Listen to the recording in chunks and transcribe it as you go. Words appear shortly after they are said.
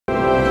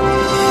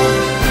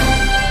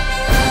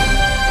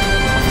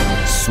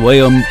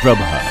Swayam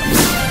Prabha.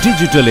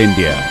 Digital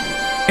India.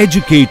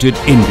 Educated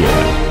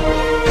India.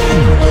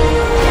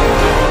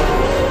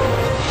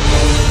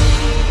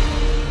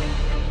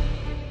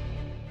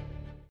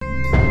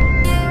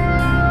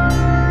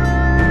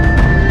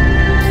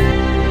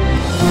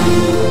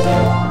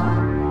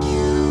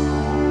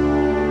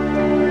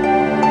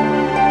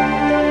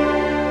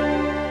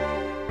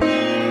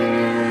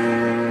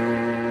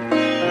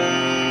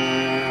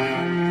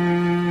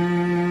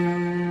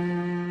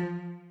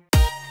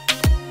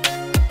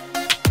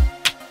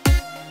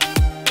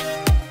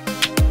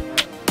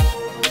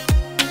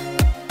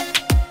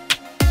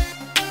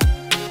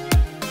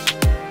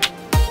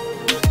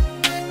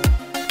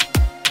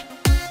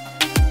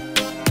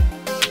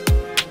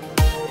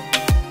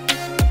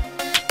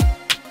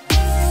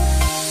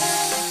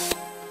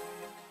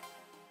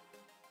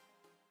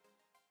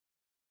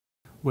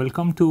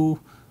 Welcome to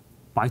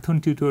Python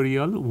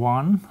tutorial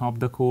 1 of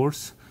the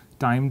course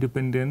Time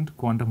Dependent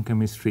Quantum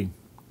Chemistry.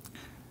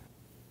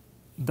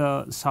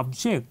 The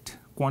subject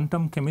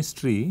quantum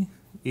chemistry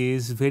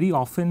is very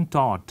often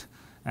taught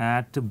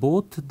at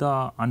both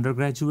the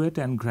undergraduate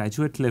and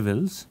graduate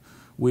levels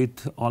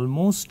with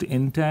almost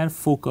entire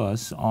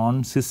focus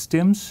on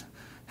systems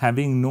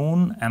having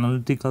known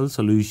analytical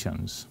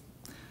solutions.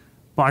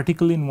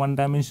 Particle in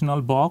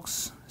one-dimensional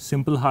box,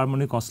 simple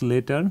harmonic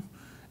oscillator,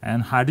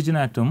 and hydrogen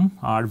atom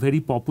are very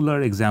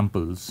popular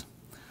examples.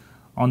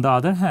 On the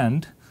other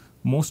hand,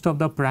 most of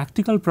the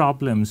practical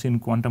problems in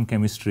quantum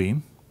chemistry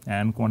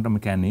and quantum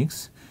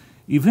mechanics,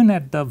 even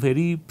at the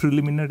very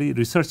preliminary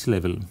research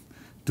level,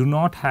 do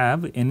not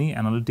have any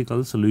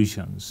analytical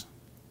solutions.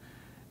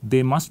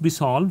 They must be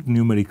solved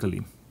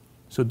numerically.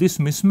 So this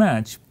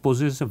mismatch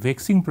poses a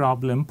vexing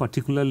problem,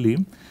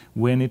 particularly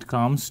when it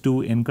comes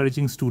to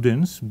encouraging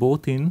students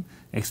both in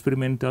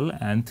experimental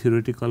and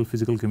theoretical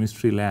physical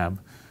chemistry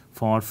lab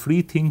for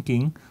free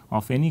thinking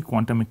of any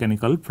quantum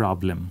mechanical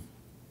problem.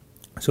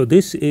 So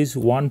this is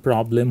one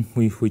problem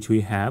which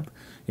we have,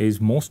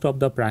 is most of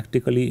the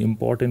practically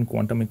important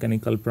quantum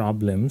mechanical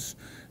problems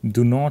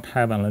do not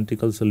have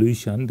analytical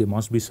solution, they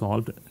must be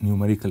solved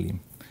numerically.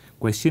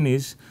 Question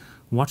is,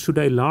 what should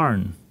I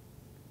learn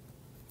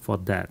for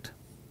that?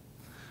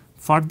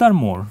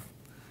 Furthermore,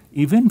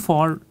 even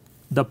for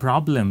the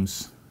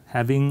problems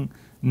having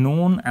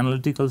known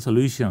analytical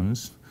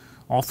solutions,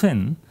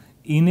 often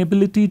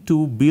inability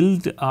to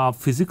build a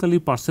physically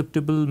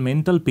perceptible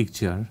mental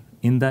picture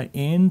in the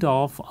end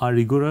of a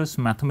rigorous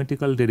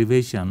mathematical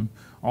derivation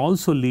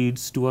also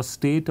leads to a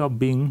state of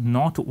being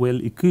not well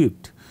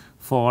equipped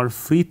for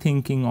free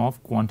thinking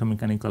of quantum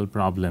mechanical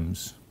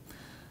problems.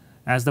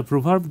 As the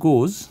proverb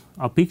goes,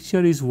 a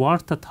picture is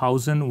worth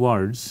 1,000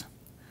 words.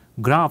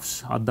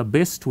 Graphs are the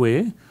best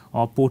way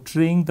of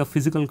portraying the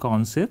physical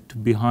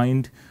concept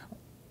behind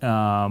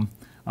a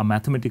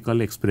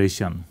mathematical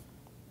expression.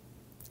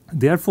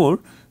 Therefore,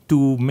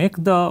 to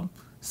make the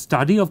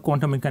study of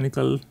quantum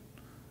mechanical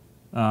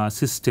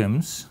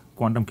systems,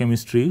 quantum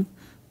chemistry,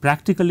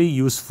 practically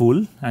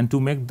useful and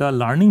to make the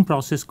learning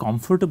process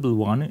comfortable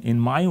one, in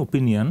my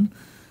opinion,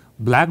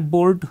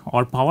 Blackboard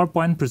or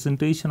PowerPoint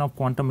presentation of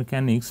quantum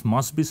mechanics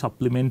must be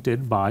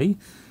supplemented by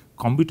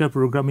computer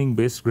programming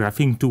based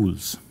graphing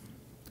tools.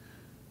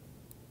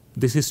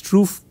 This is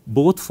true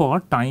both for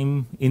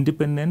time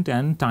independent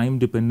and time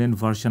dependent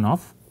version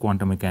of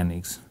quantum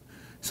mechanics.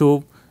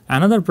 So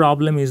another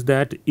problem is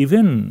that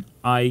even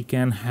I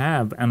can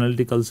have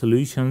analytical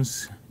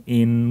solutions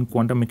in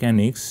quantum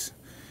mechanics,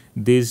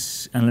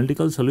 these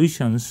analytical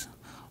solutions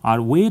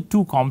are way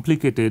too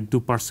complicated to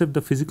perceive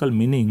the physical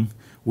meaning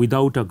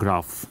without a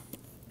graph.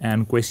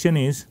 And question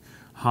is,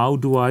 how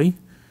do I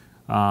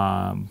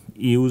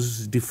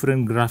use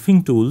different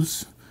graphing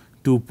tools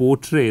to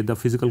portray the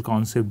physical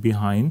concept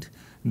behind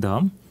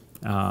the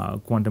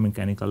quantum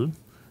mechanical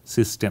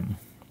system?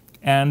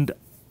 And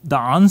the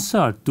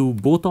answer to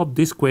both of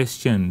these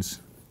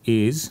questions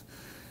is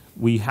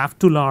we have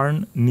to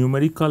learn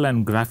numerical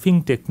and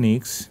graphing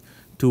techniques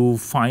to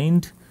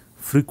find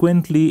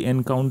frequently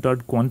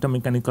encountered quantum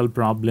mechanical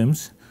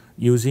problems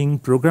using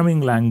programming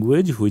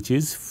language which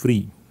is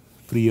free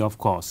of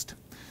cost.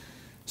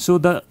 So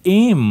the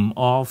aim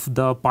of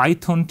the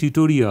Python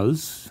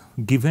tutorials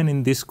given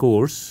in this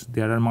course,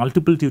 there are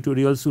multiple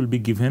tutorials will be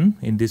given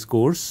in this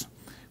course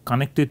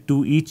connected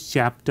to each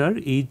chapter,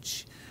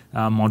 each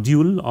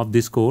module of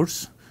this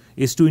course,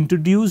 is to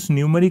introduce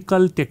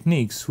numerical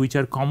techniques which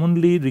are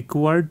commonly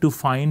required to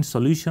find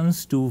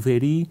solutions to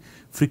very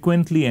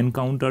frequently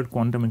encountered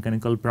quantum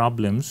mechanical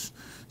problems,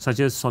 such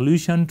as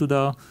solution to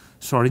the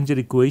Schrodinger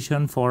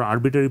equation for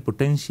arbitrary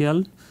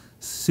potential,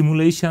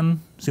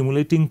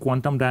 simulating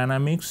quantum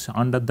dynamics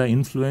under the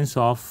influence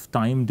of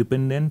time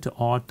dependent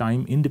or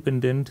time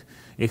independent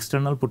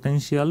external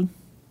potential,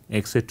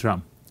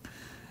 etc.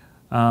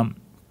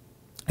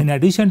 In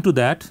addition to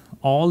that,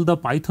 all the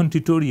Python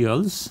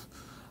tutorials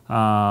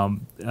are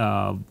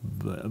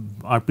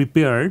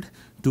prepared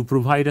to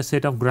provide a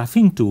set of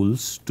graphing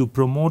tools to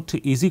promote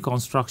easy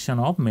construction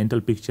of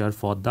mental picture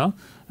for the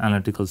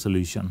analytical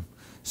solution.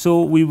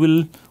 So we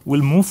will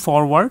move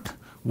forward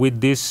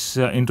with this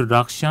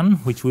introduction,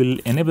 which will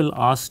enable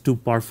us to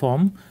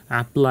perform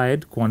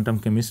applied quantum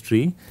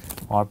chemistry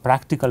or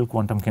practical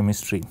quantum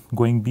chemistry,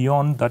 going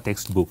beyond the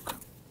textbook.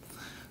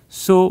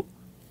 So,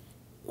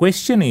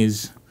 question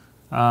is,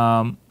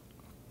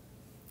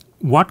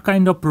 what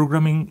kind of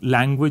programming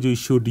language we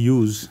should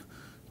use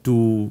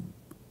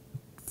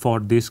for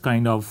this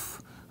kind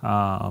of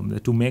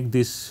to make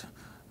this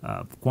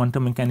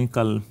quantum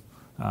mechanical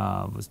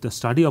the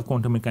study of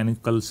quantum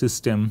mechanical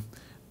system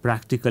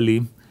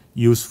practically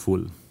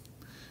useful.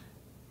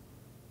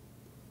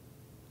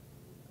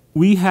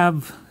 We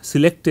have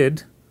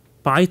selected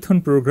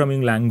Python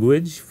programming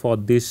language for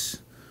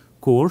this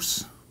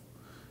course,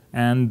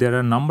 and there are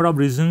a number of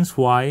reasons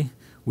why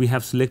we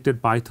have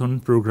selected Python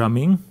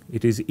programming.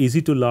 It is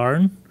easy to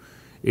learn.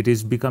 It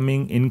is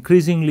becoming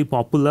increasingly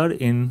popular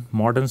in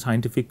modern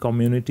scientific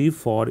community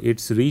for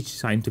its rich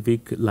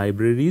scientific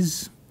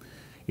libraries.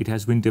 It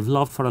has been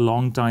developed for a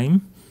long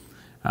time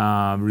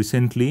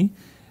recently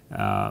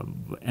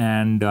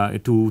and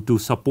to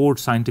support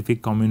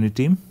scientific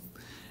community,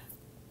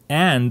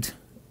 and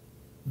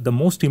the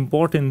most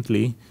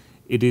importantly,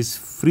 it is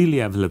freely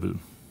available.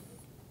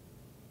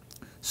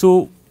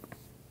 So,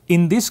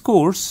 in this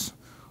course,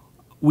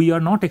 we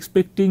are not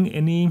expecting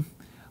any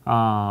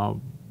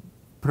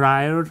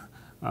prior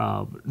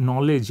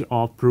knowledge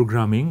of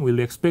programming. We will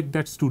expect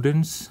that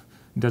students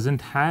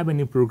doesn't have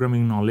any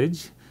programming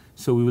knowledge.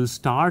 So, we will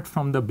start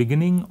from the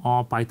beginning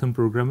of Python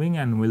programming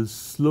and will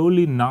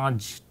slowly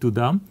nudge to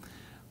the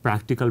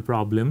practical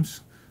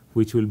problems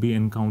which we will be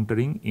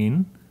encountering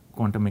in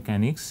quantum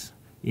mechanics,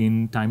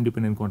 in time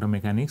dependent quantum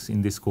mechanics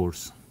in this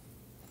course.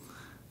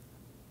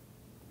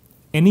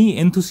 Any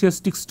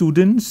enthusiastic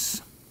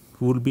students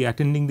who will be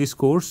attending this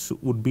course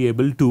would be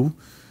able to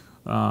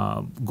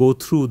go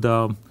through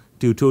the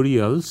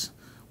tutorials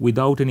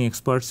without any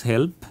expert's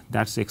help.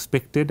 That is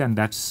expected, and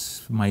that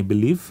is my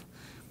belief.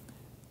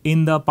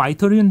 In the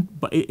Python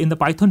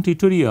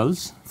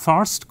tutorials,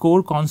 first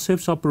core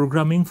concepts of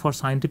programming for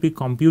scientific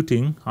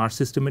computing are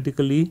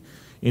systematically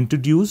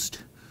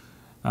introduced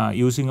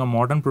using a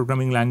modern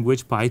programming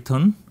language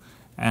Python,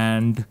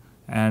 and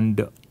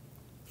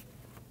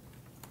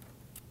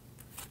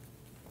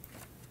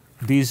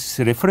these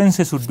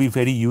references would be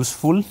very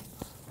useful.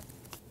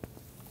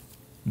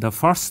 The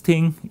first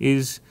thing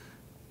is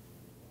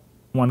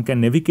one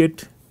can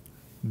navigate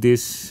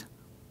this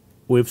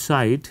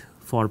website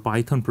for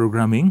Python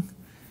programming,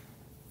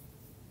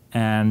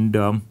 and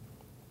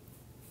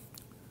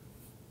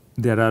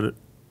there are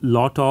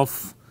lot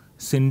of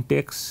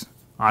syntax,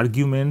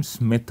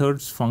 arguments,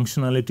 methods,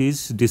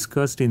 functionalities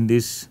discussed in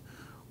this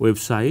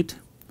website,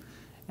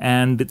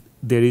 and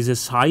there is a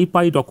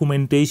SciPy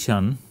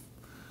documentation.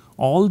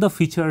 All the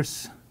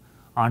features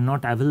are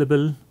not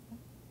available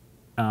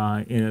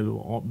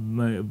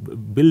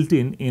built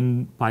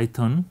in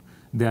Python.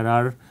 There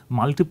are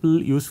multiple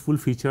useful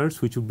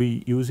features which would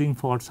be using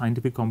for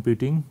scientific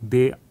computing.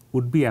 They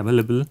would be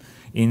available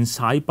in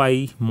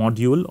SciPy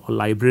module or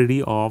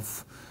library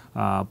of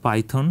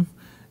Python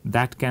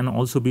that can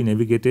also be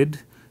navigated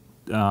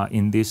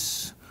in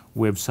this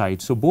website.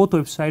 So, both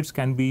websites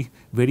can be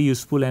very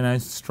useful, and I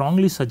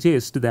strongly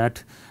suggest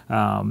that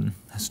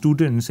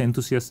students,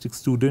 enthusiastic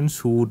students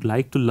who would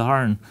like to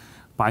learn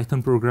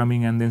Python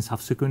programming and then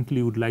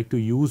subsequently would like to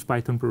use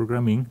Python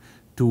programming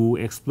to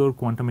explore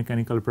quantum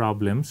mechanical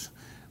problems,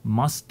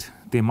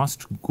 they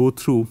must go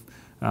through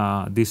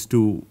these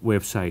two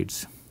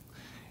websites.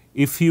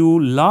 If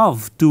you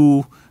love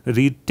to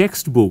read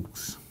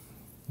textbooks,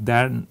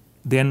 then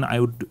I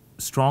would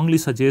strongly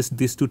suggest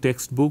these two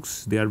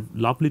textbooks. They are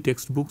lovely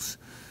textbooks.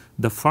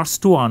 The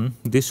first one,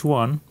 this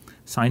one,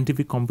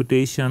 Scientific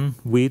Computation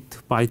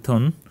with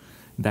Python,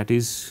 that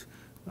is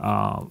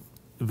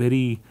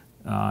very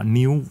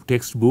new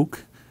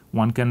textbook.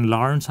 One can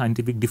learn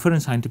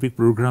different scientific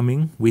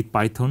programming with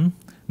Python,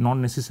 not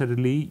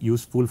necessarily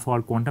useful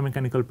for quantum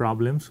mechanical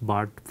problems,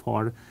 but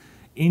for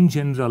in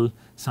general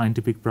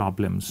scientific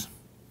problems.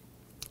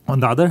 On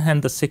the other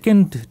hand, the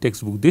second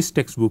textbook, this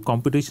textbook,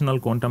 Computational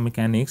Quantum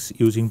Mechanics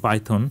using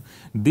Python,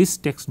 this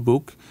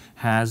textbook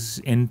has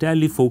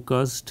entirely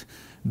focused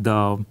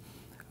the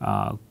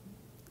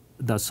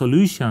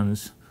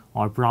solutions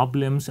or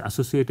problems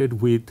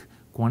associated with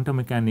quantum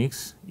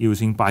mechanics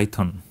using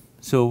Python.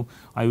 So,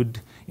 I would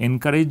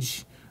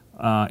encourage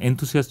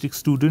enthusiastic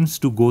students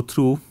to go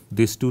through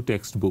these two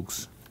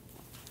textbooks.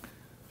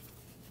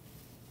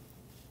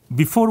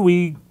 Before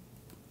we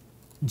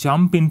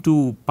jump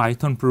into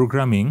Python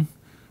programming,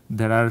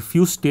 there are a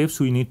few steps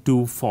we need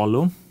to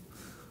follow.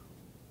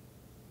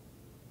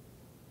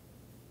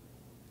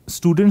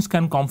 Students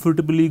can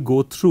comfortably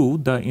go through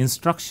the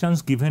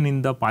instructions given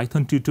in the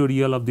Python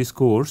tutorial of this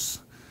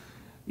course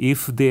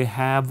if they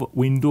have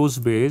Windows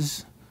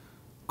based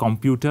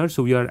computer.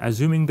 So, we are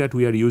assuming that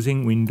we are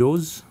using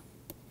Windows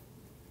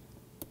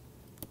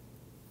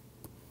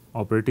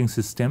operating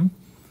system,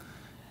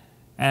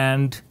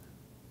 and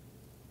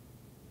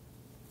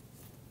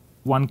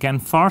one can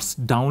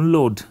first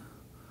download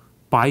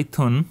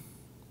Python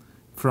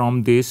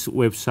from this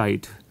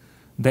website.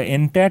 The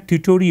entire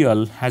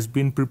tutorial has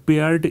been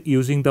prepared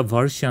using the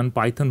version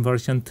Python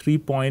version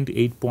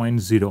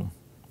 3.8.0,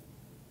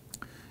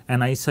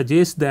 and I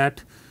suggest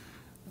that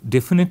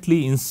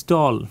definitely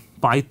install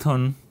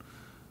Python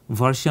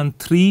version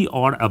 3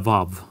 or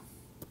above.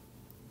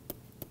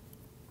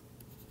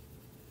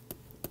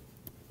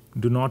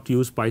 Do not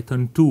use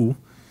Python 2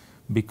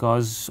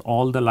 because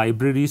all the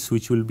libraries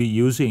which will be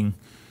using,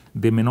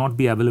 they may not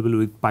be available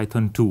with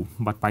Python 2,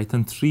 but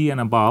Python 3 and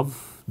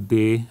above,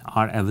 they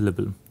are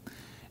available.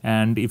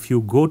 And if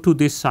you go to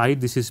this site,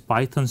 this is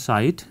Python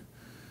site,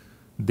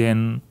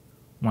 then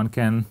one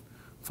can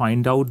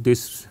find out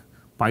this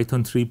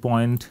Python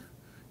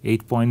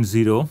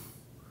 3.8.0.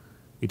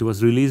 It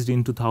was released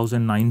in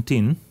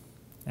 2019,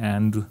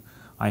 and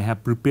I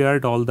have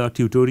prepared all the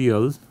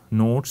tutorial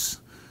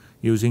notes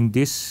using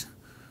this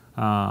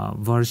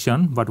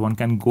version, but one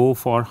can go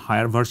for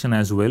higher version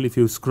as well. If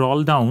you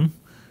scroll down,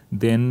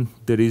 then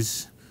there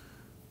is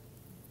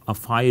a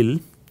file,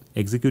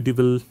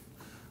 executable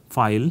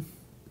file.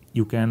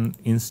 You can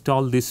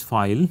install this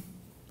file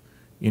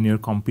in your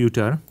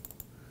computer.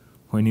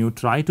 When you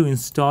try to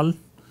install,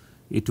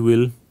 it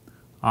will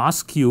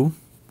ask you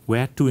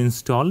where to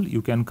install.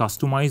 You can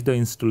customize the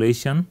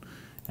installation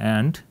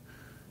and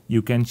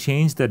you can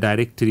change the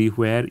directory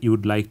where you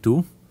would like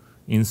to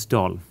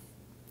install.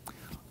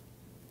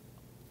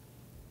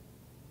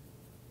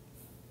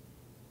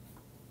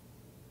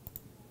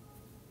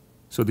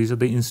 So these are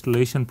the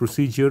installation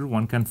procedure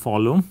one can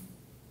follow.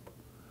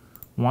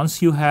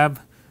 Once you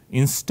have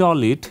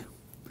installed it,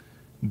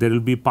 there will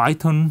be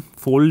Python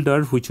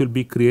folder which will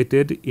be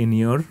created in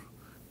your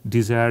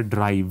desired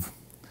drive.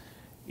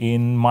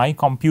 In my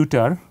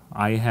computer,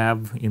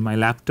 in my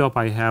laptop,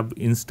 I have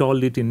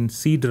installed it in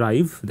C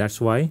drive.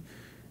 That's why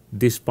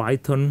this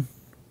Python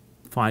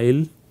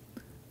file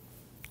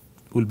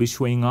will be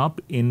showing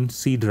up in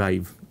C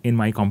drive in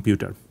my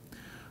computer.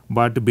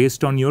 But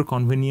based on your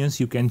convenience,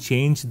 you can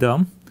change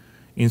the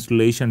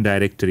installation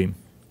directory.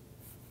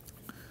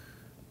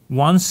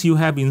 Once you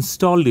have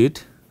installed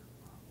it,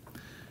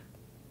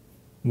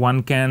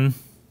 one can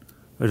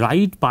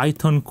write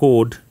Python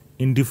code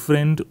in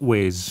different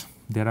ways.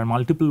 There are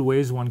multiple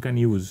ways one can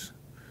use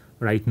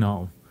right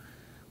now,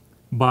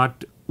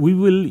 but we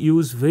will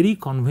use very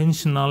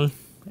conventional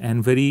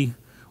and very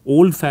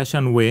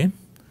old-fashioned way.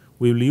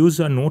 We will use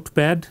a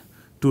notepad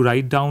to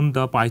write down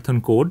the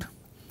Python code,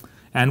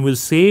 and we'll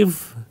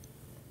save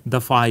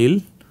the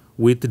file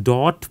with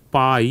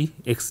 .py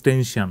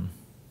extension.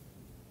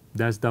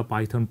 That's the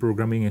Python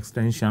programming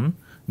extension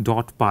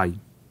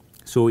 .py.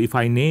 So if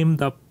I name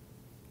the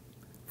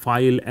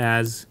file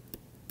as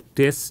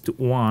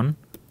test1,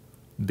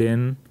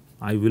 then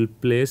I will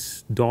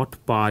place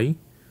 .py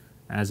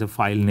as a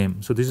file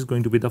name. So this is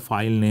going to be the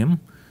file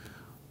name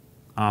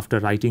after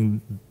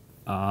writing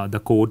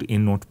the code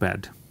in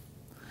Notepad.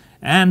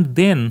 And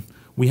then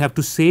we have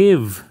to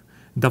save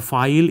the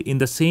file in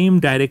the same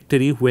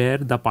directory where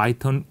the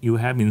Python you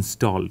have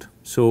installed.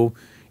 So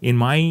in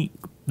my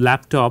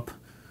laptop,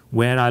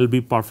 where I'll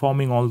be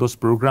performing all those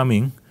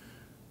programming,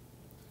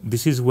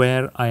 this is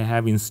where I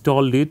have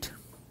installed it,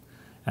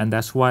 and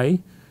that's why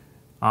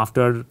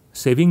after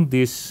saving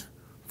this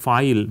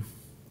file,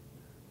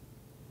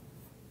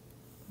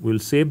 we'll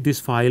save this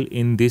file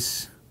in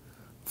this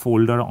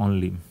folder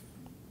only.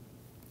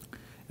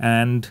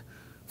 And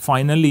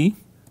finally,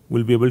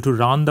 we'll be able to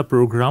run the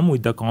program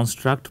with the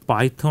construct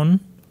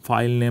python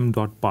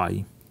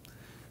filename.py.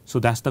 So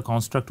that's the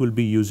construct we'll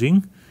be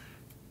using,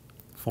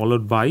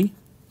 followed by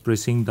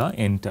pressing the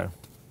enter.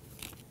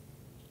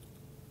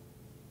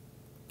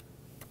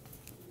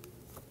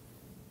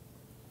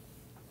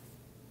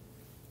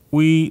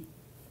 We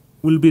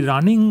will be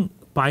running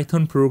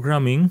Python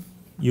programming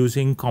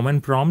using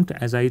command prompt.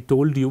 As I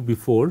told you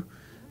before,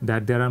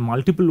 that there are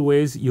multiple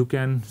ways you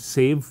can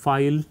save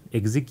file,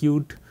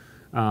 execute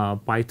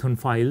Python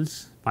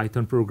files,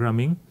 Python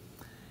programming,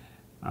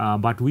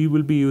 but we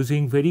will be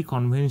using very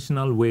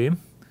conventional way,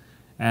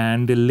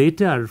 and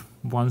later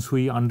once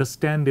we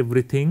understand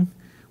everything,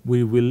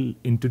 we will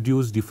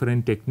introduce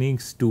different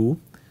techniques to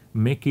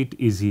make it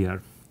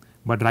easier.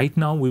 But right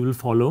now we will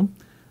follow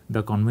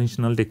the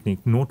conventional technique.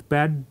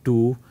 Notepad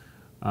to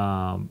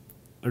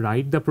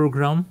write the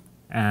program,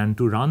 and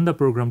to run the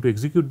program, to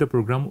execute the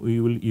program, we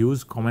will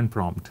use command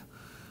prompt.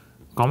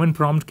 Command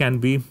prompt can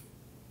be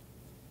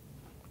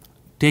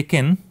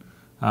taken,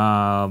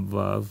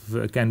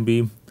 can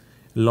be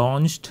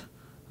launched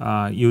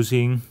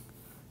using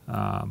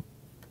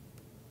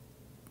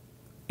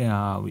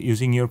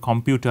your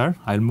computer.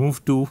 I'll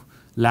move to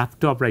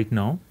laptop right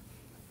now.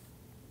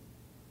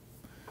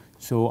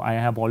 So I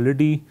have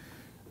already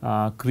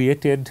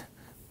created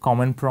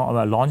command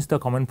prompt, launched the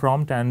command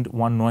prompt and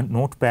one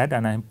notepad,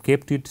 and I have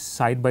kept it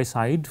side by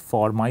side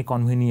for my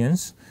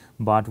convenience,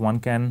 but one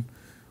can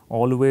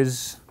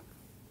always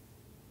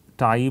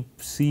type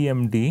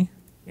cmd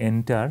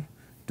enter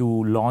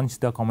to launch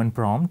the command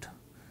prompt,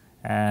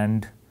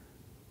 and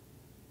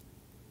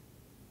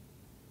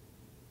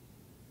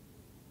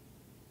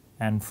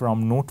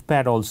from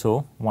notepad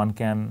also one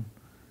can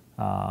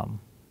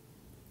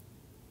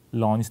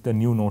launch the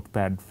new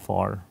notepad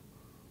for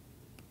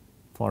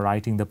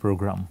writing the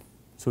program.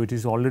 So, it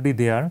is already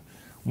there.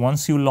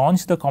 Once you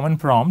launch the command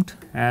prompt,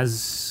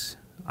 as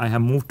I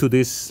have moved to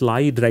this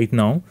slide right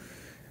now,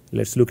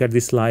 let us look at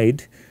this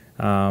slide.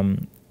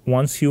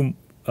 Once you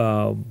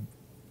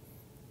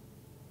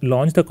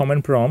launch the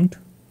command prompt,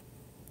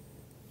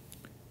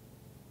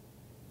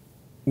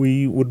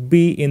 we would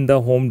be in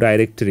the home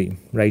directory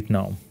right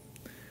now,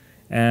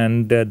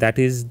 and that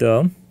is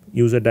the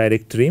user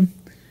directory.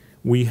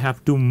 We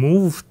have to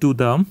move to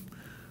the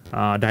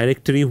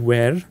directory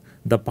where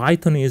the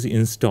Python is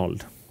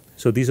installed.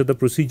 So, these are the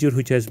procedure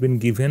which has been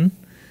given.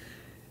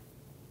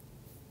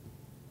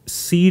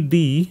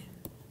 CD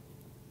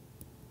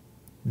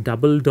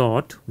double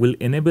dot will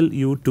enable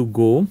you to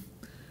go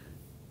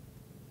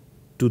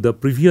to the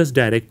previous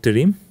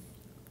directory.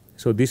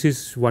 So, this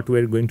is what we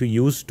are going to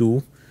use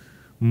to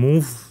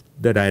move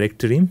the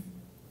directory,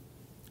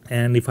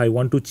 and if I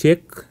want to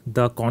check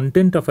the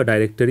content of a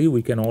directory,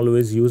 we can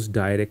always use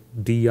dir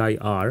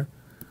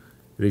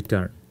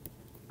return.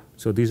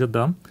 So, these are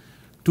the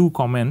two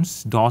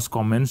comments, DOS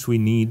comments we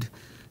need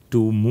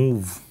to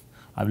move.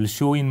 I will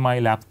show in my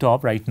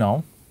laptop right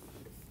now.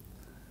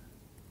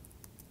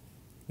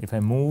 If I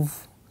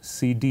move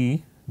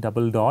CD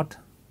double dot,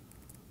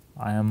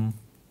 I am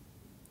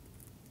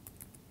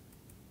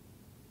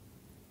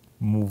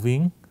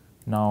moving.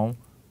 Now,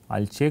 I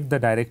will check the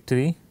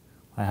directory.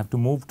 I have to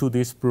move to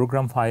this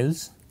program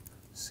files,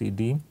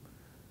 CD.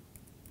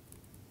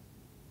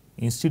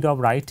 Instead of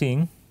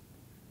writing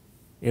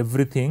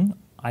everything,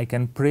 I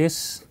can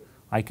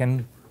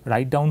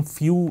write down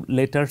few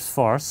letters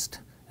first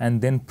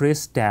and then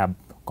press tab.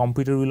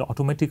 Computer will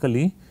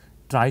automatically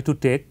try to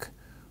take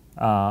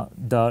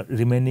the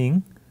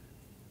remaining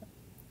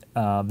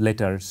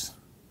letters.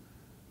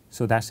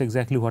 So, that is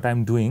exactly what I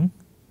am doing,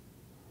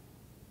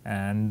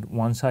 and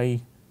once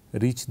I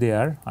reach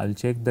there, I will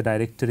check the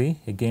directory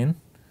again.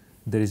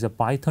 There is a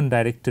Python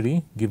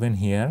directory given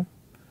here,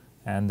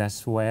 and that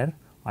is where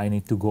I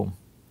need to go.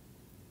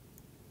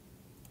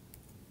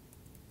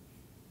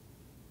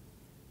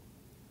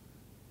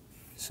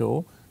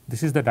 So,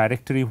 this is the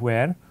directory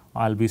where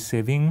I will be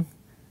saving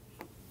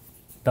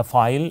the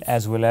file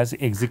as well as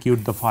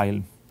execute the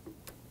file.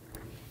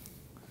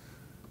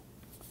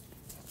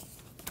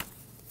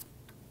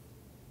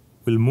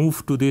 We will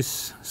move to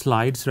these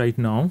slides right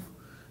now,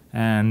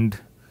 and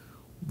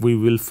we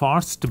will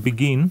first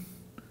begin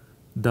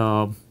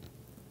the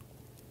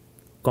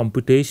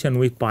computation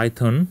with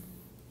Python,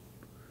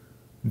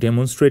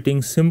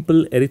 demonstrating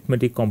simple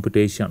arithmetic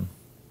computation.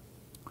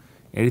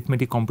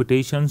 Arithmetic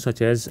computation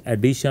such as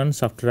addition,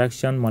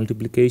 subtraction,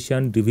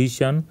 multiplication,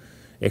 division,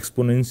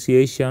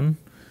 exponentiation,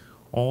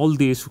 all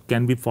these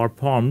can be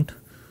performed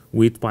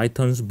with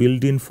Python's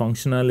built-in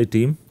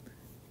functionality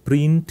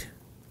print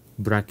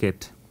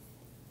bracket,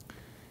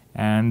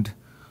 and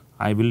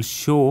I will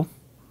show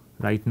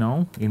right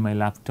now in my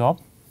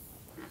laptop.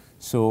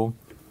 So,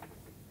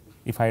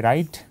 if I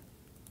write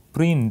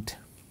print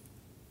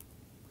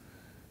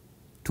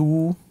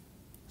 2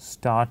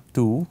 start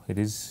 2, it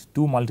is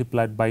 2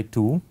 multiplied by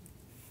 2,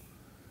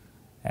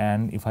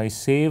 and if I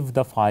save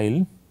the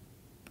file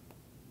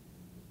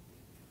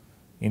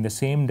in the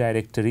same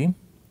directory,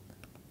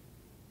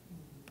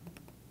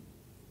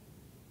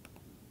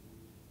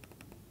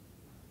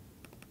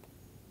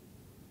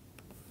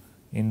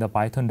 in the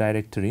Python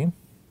directory,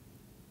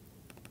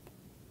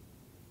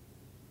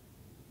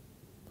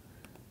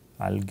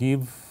 I will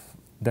give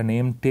the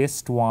name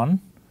test1.py.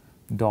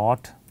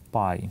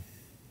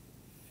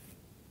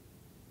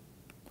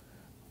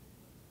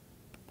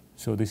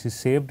 So, this is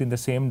saved in the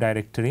same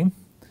directory,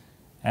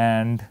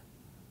 and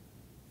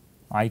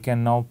I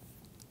can now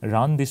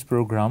run this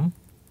program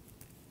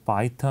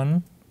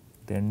Python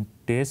then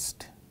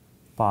test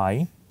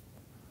py.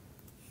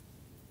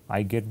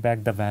 I get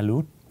back the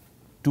value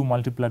 2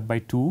 multiplied by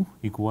 2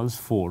 equals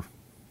 4.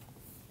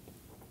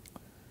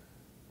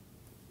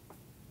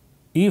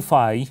 If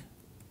I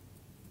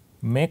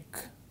make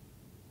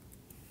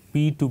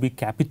p to be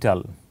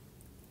capital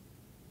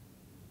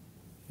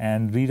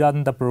and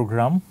rerun the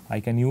program, I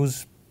can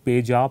use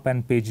page up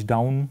and page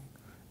down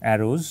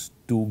arrows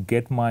to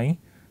get my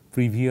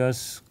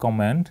previous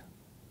command.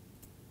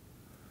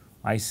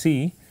 I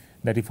see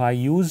that if I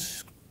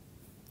use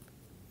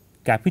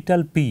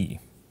capital P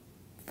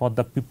for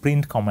the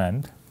print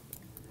command,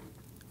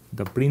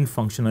 the print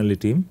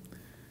functionality,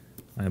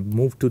 I have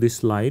moved to this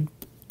slide,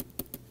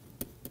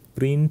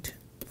 print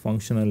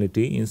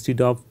functionality,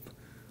 instead of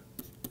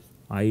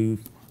I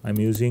am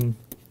using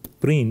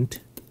print,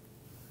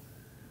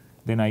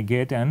 then I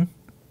get an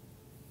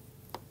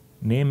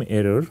name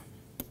error.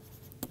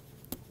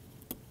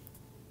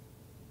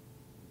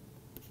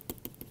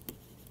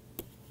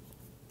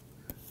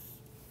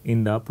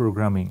 In the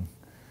programming,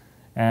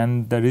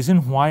 and the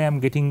reason why I am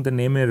getting the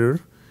name error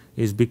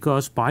is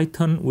because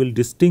Python will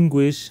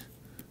distinguish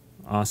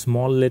a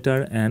small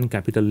letter and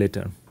capital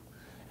letter,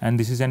 and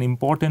this is an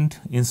important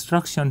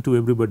instruction to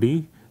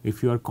everybody.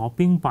 If you are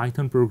copying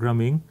Python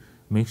programming,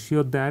 make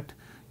sure that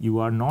you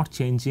are not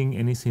changing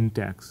any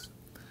syntax.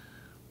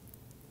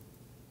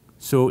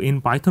 So,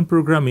 in Python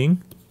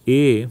programming,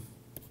 a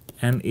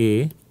and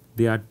a,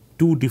 they are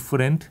two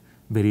different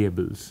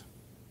variables.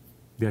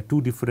 They are two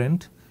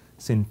different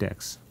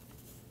syntax.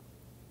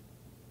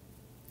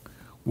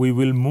 We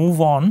will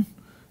move on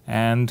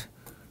and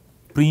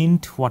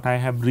print what I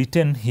have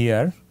written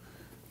here.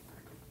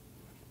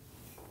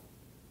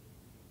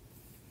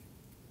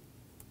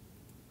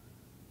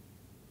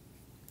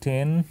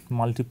 Ten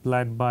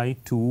multiplied by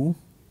 2.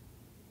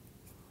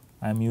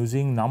 I am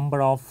using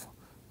number of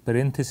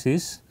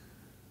parentheses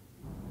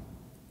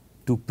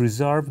to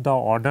preserve the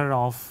order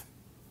of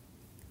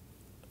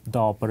the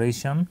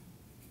operation.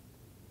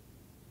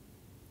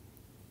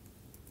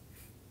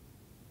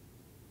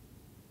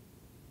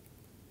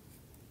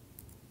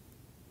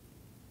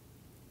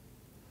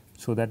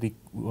 So that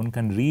one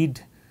can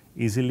read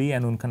easily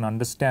and one can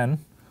understand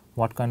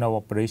what kind of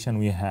operation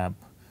we have.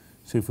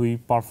 So, if we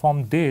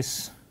perform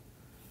this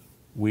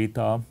with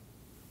a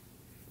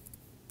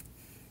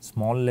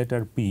small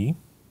letter p,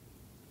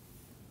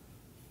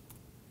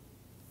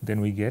 then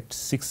we get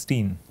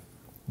 16.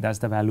 That is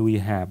the value we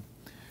have.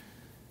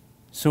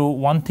 So,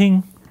 one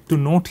thing to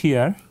note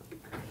here,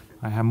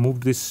 I have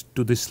moved this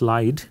to this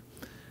slide.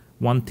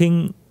 One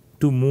thing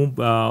to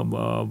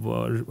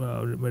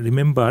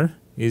remember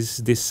is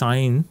this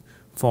sign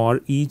for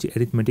each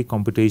arithmetic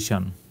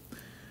computation.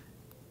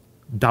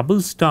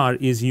 Double star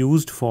is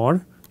used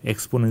for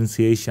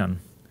exponentiation.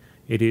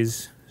 It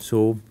is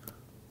so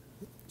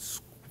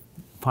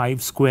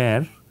 5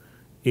 square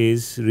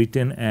is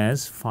written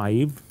as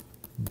 5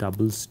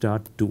 double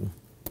star 2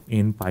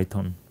 in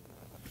Python.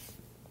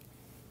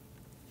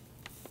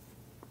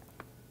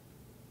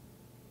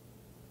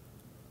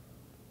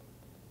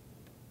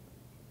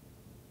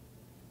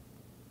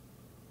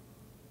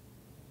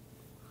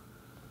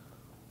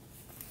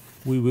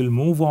 We will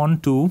move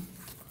on to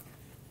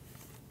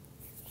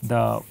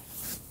the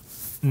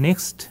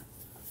next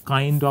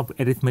kind of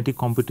arithmetic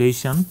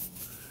computation.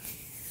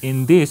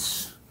 In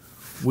this,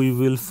 we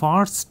will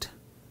first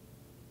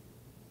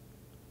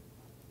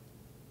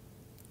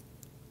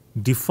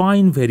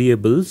define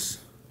variables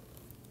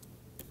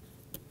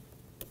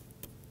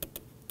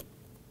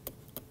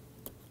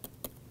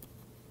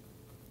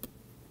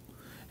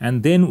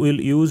and then we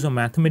will use a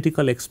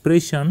mathematical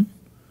expression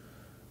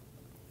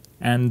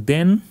and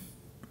then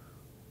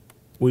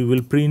we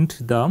will print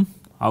the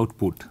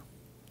output.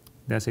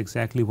 That is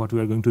exactly what we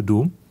are going to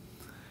do.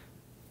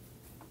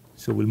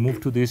 So, we will move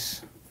to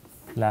this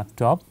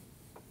laptop.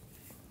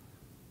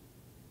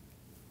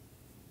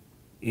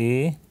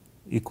 A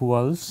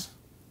equals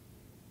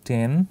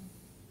 10,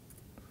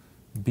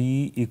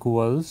 B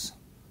equals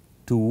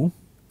 2.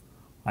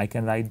 I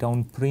can write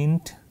down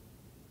print.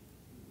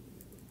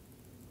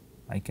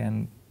 I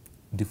can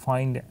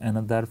define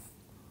another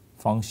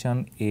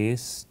function A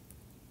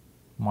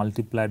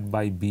multiplied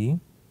by B,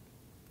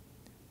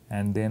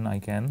 and then I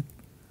can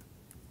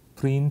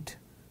print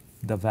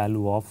the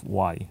value of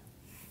y.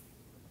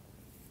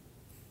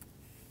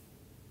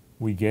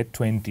 We get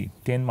 20.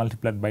 10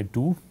 multiplied by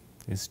 2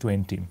 is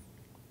 20.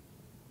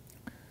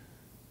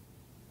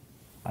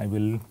 I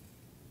will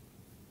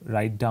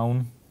write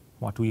down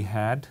what we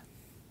had.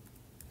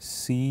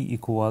 C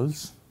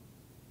equals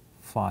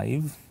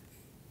 5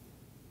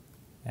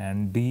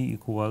 and D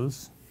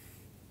equals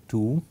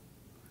 2.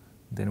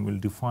 Then we will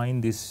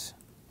define this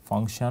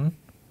function.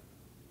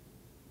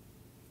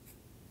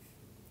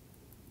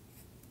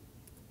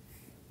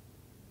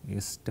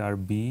 A star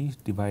B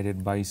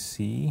divided by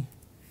C.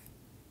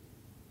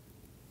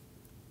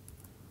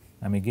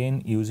 I am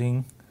again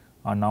using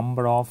a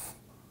number of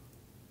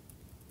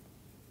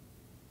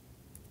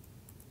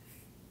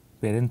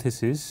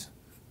parentheses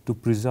to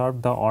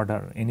preserve the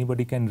order.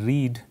 Anybody can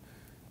read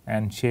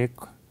and check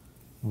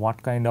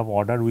what kind of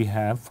order we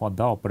have for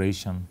the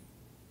operation.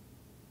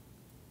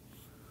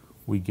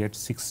 We get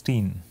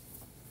 16.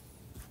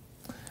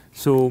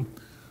 So,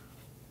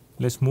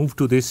 let us move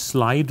to this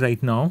slide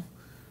right now.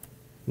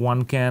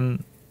 One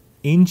can,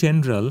 in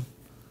general,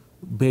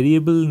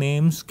 variable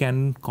names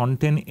can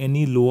contain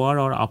any lower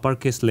or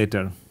uppercase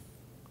letter.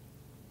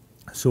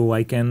 So,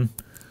 I can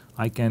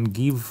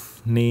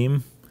give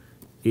name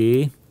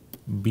A,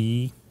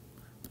 B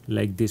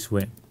like this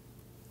way.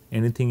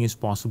 Anything is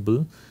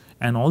possible,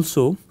 and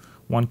also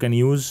one can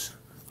use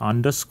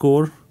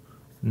underscore,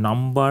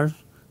 number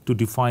to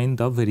define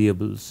the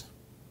variables.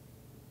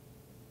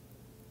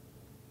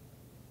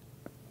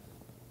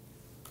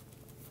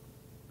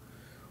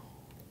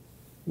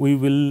 We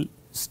will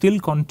still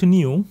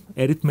continue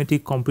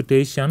arithmetic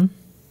computation,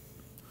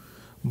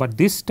 but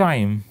this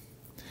time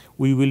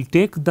we will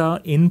take the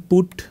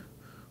input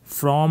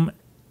from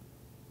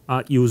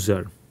a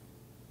user.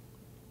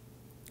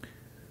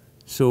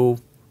 So,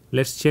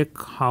 let us check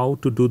how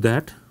to do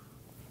that,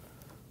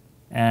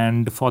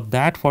 and for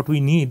that what we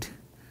need,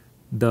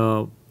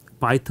 the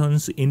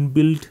Python's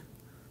inbuilt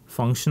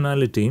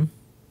functionality,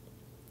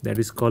 that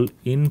is called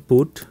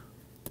input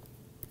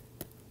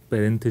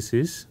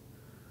parenthesis.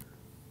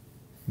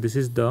 This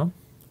is the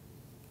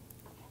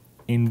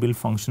inbuilt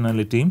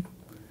functionality.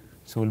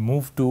 So, we will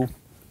move to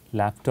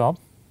laptop.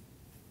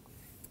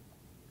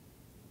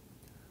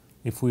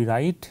 if we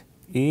write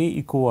A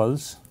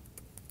equals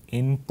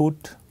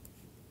input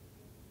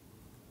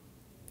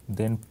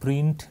then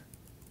print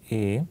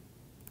A,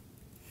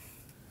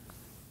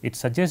 it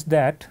suggests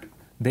that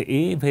the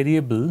A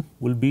variable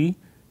will be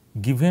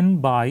given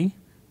by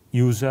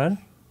user,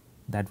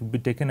 that will be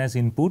taken as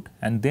input,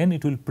 and then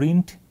it will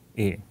print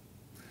A.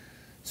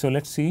 So,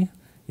 let us see,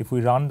 if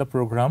we run the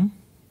program,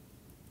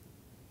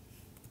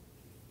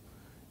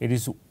 it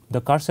is the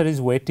cursor is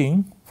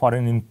waiting for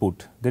an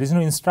input. There is no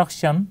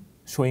instruction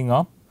showing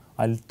up.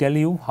 I will tell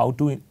you how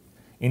to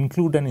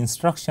include an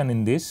instruction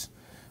in this,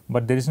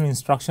 but there is no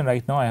instruction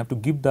right now. I have to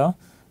give the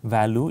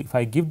value. If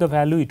I give the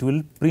value, it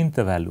will print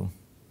the value,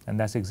 and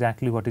that is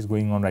exactly what is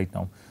going on right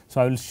now.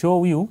 So, I will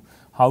show you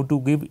how to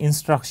give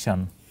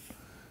instruction.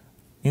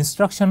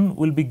 Instruction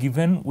will be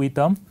given with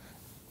a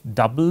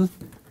double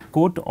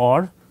quote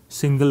or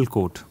single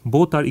quote,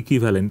 both are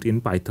equivalent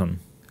in Python.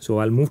 So,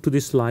 I will move to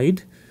this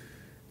slide.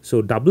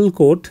 So, double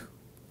quote,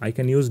 I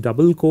can use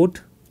double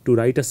quote to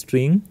write a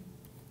string,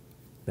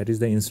 that is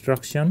the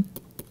instruction,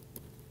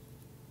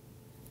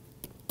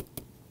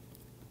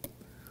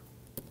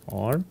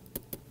 or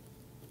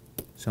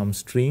some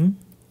string,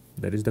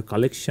 that is the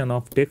collection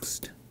of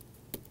text.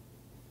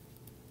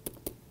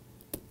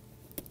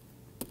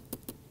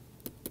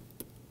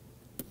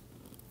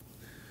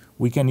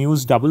 We can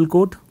use double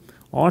quote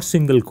or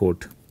single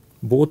quote,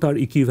 both are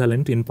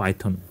equivalent in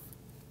Python.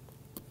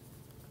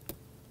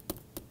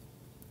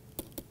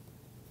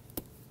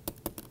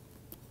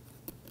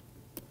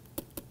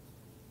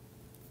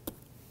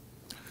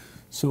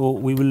 So,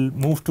 we will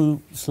move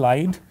to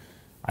slide.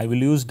 I will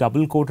use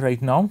double quote right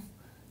now,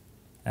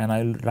 and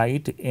I will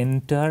write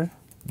enter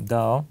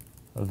the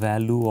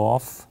value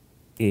of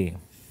A.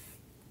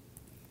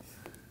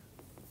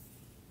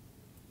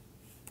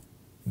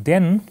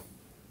 Then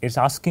it is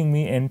asking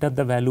me enter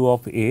the value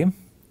of A.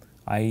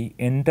 I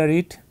enter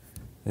it,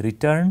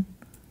 return,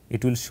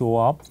 it will show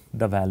up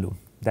the value.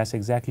 That is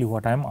exactly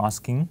what I am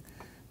asking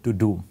to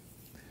do.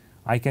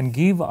 I can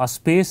give a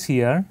space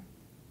here,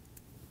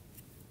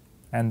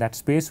 and that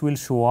space will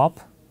show up,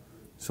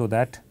 so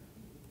that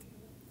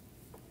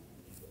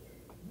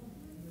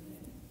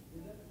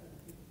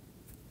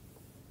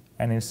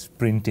and it is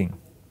printing.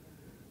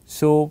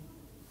 So,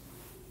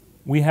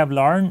 we have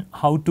learned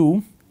how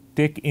to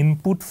take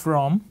input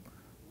from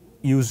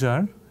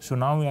user. So,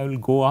 now I will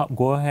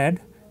go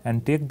ahead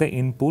and take the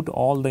input,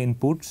 all the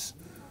inputs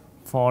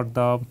for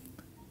the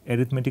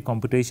arithmetic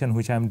computation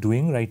which I am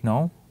doing right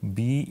now.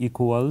 B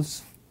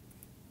equals,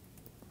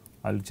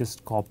 I will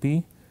just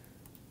copy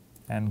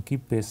and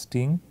keep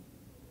pasting.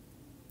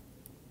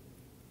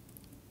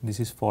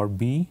 This is for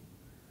B,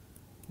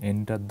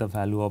 enter the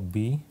value of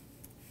B.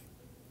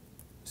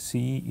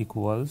 C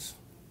equals,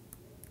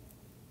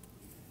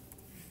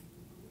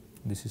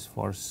 this is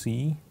for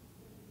C,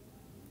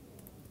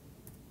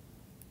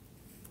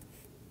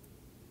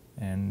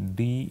 and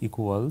D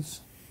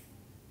equals,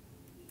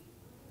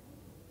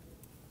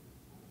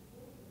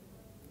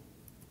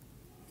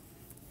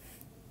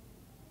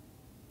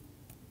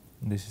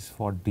 this is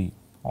for D.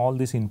 All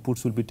these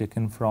inputs will be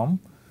taken from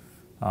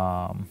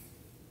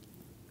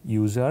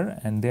user,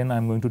 and then I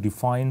am going to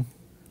define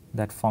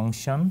that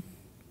function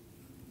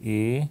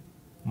A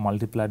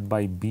multiplied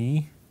by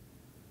B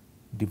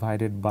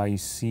divided by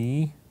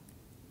C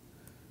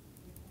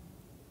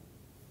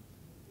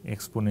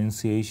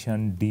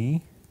exponentiation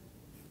D.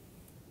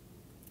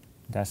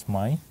 That is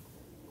my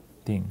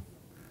thing.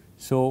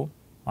 So,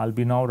 I will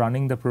be now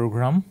running the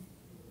program.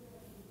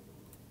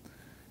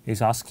 It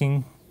is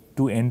asking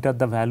to enter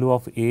the value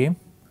of A.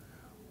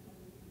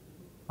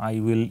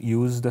 I will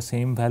use the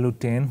same value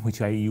 10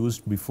 which I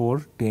used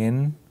before,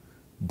 10,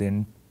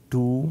 then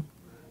 2,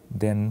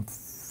 then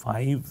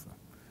 5,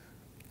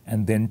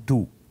 and then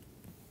 2.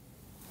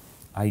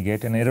 I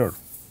get an error,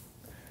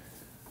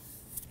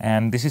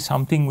 and this is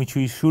something which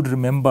we should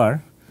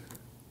remember.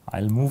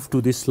 I will move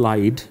to this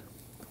slide.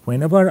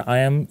 Whenever I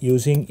am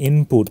using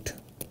input,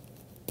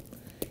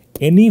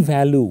 any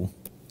value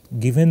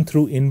given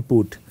through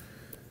input,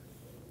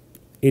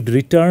 it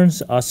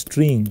returns a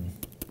string,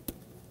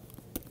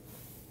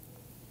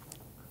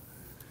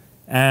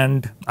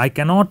 and I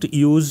cannot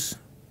use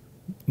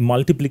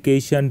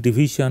multiplication,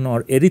 division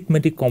or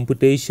arithmetic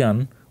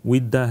computation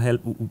with the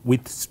help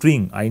with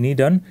string. I need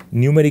a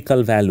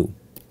numerical value.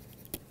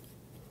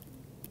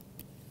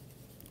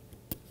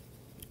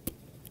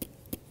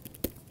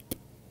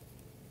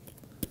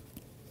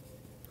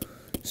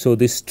 So,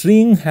 the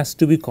string has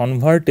to be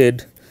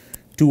converted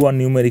to a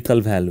numerical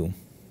value.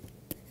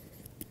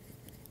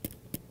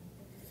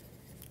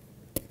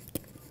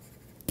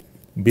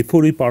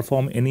 Before we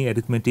perform any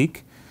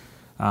arithmetic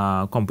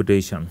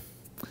computation.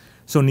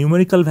 So,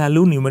 numerical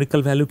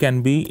value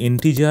can be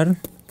integer,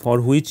 for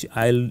which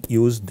I will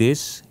use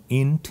this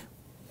int.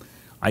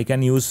 I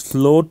can use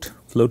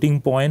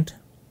floating point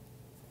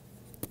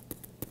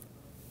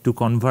to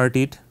convert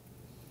it.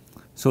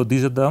 So,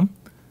 these are the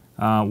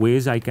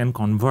ways I can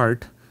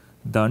convert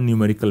the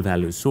numerical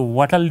values. So,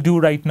 what I will do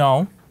right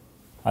now,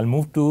 I will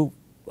move to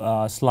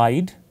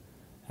slide,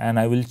 and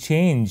I will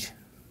change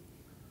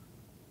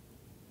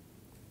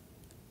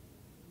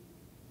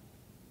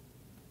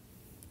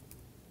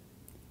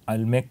I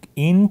will make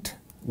int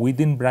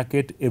within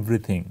bracket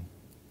everything.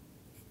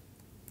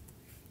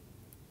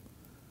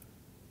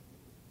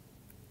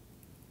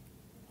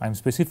 I am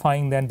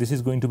specifying that this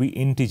is going to be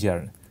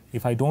integer.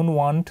 If I don't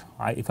want,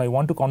 if I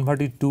want to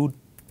convert it to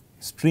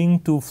string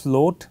to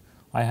float,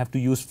 I have to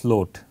use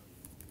float.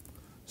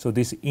 So,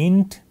 this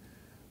int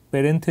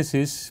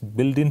parenthesis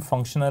built-in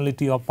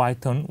functionality of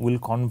Python will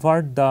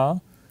convert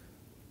the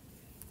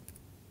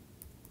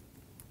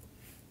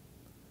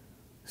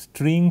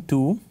string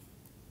to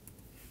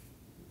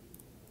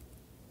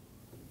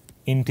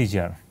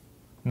integer.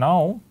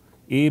 Now,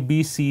 A,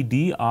 B, C,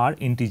 D are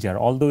integer,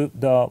 although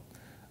the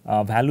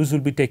values will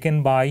be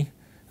taken by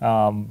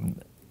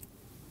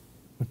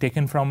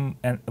taken from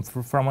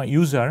a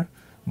user,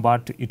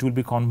 but it will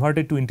be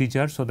converted to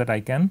integer so that I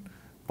can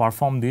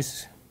perform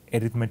this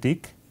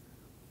arithmetic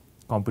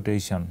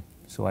computation.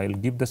 So, I will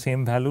give the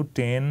same value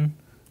 10,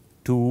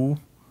 2,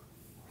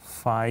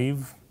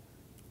 5,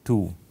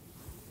 2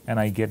 and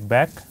I get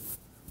back.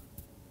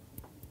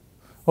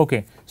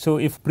 Okay. So,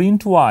 if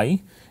print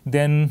y,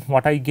 then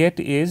what I get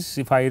is,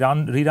 if I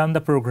rerun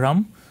the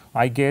program,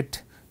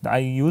 I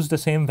use the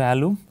same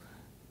value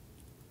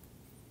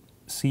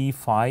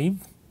C5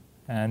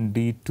 and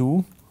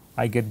D2,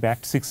 I get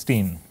back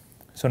 16.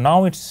 So,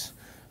 now it is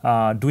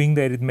doing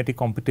the arithmetic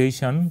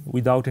computation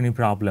without any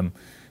problem.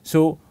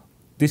 So,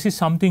 this is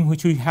something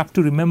which we have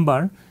to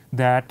remember,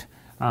 that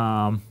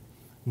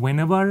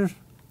whenever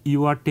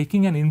you are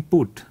taking an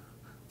input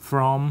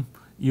from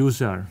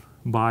user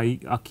by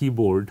a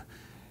keyboard,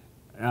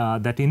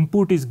 that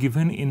input is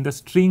given in the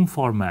string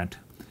format.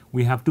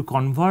 We have to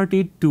convert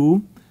it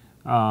to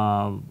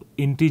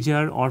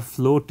integer or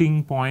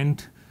floating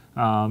point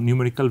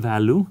numerical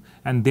value,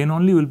 and then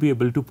only we will be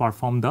able to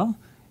perform the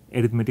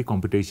arithmetic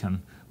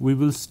computation. We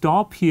will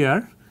stop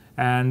here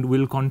and we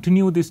will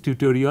continue this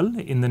tutorial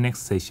in the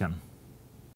next session.